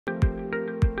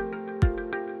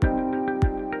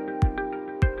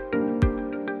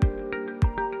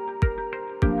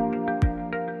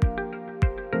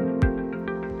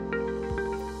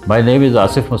My name is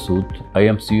Asif Masood. I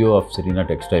am CEO of Sarena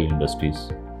Textile Industries.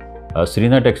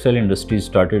 Sarena Textile Industries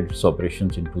started its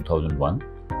operations in 2001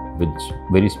 with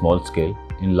very small scale.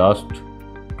 In last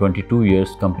 22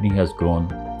 years, company has grown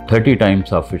 30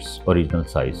 times of its original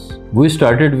size. We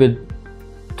started with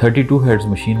 32 heads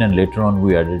machine and later on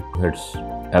we added heads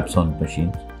Epson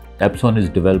machines. Epson is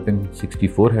developing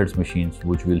 64 heads machines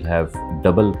which will have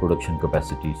double production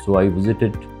capacity. So I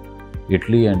visited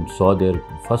Italy and saw their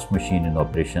first machine in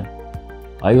operation.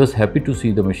 I was happy to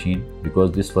see the machine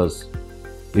because this was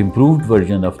improved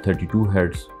version of 32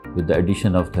 heads with the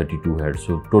addition of 32 heads,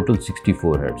 so total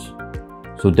 64 heads.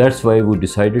 So that's why we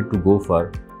decided to go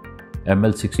for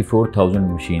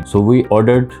ML-64000 machine. So we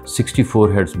ordered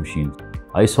 64 heads machines.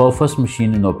 I saw first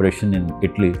machine in operation in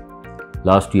Italy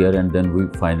last year and then we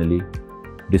finally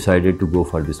decided to go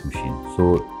for this machine.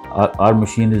 So our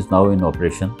machine is now in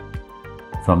operation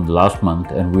from the last month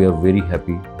and we are very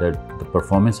happy that the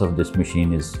performance of this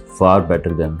machine is far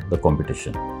better than the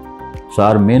competition. So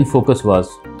our main focus was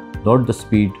not the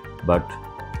speed but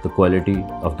the quality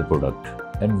of the product.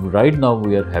 And right now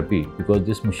we are happy because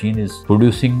this machine is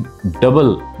producing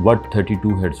double what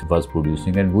 32 heads was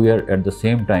producing, and we are at the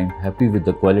same time happy with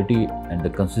the quality and the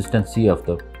consistency of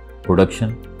the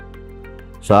production.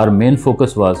 So our main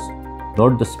focus was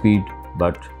not the speed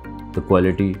but the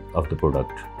quality of the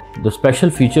product. The special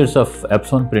features of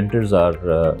Epson printers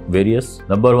are various.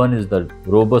 Number one is the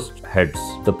robust heads.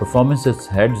 The performance of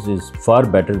heads is far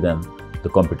better than the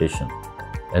competition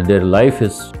and their life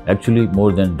is actually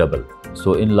more than double.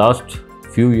 So in last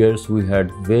few years we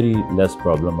had very less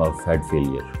problem of head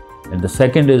failure. And the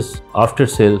second is after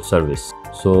sale service.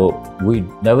 So we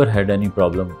never had any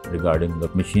problem regarding the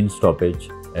machine stoppage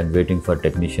and waiting for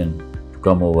technician to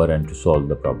come over and to solve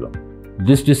the problem.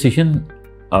 This decision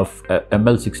of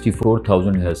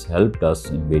ML-64000 has helped us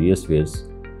in various ways.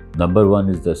 Number one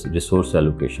is the resource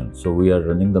allocation. So we are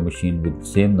running the machine with the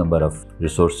same number of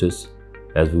resources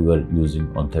as we were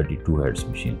using on 32 heads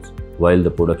machines, while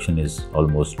the production is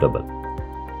almost double.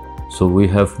 So we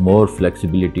have more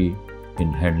flexibility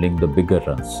in handling the bigger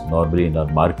runs. Normally in our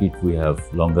market we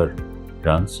have longer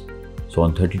runs. So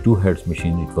on 32 heads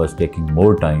machine it was taking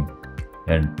more time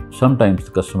and sometimes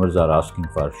the customers are asking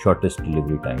for shortest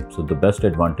delivery time. So the best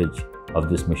advantage of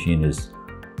this machine is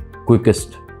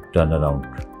quickest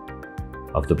turnaround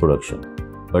of the production.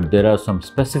 But there are some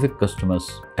specific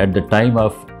customers at the time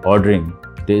of ordering,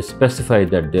 they specify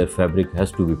that their fabric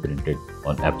has to be printed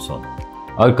on Epson.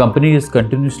 Our company is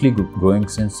continuously growing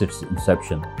since its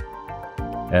inception,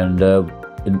 and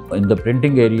in the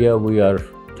printing area we are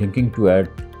thinking to add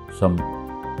some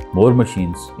more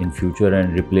machines in future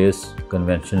and replace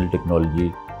conventional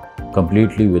technology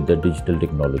completely with the digital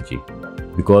technology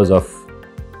because of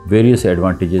various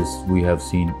advantages we have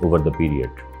seen over the period.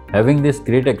 Having this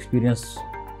great experience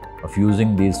of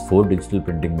using these 4 digital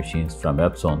printing machines from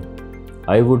Epson,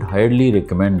 I would highly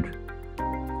recommend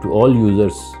to all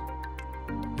users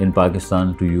in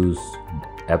Pakistan to use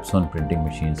Epson printing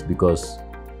machines because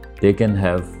they can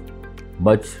have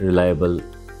much reliable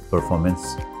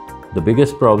performance. The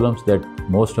biggest problems that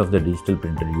most of the digital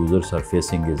printer users are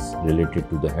facing is related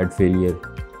to the head failure,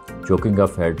 choking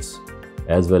of heads,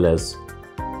 as well as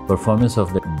performance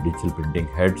of the digital printing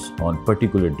heads on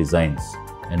particular designs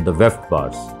and the weft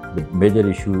bars. The major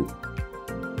issue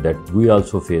that we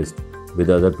also faced with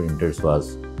other printers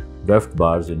was weft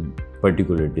bars in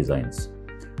particular designs.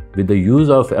 With the use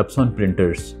of Epson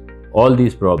printers, all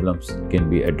these problems can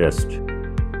be addressed.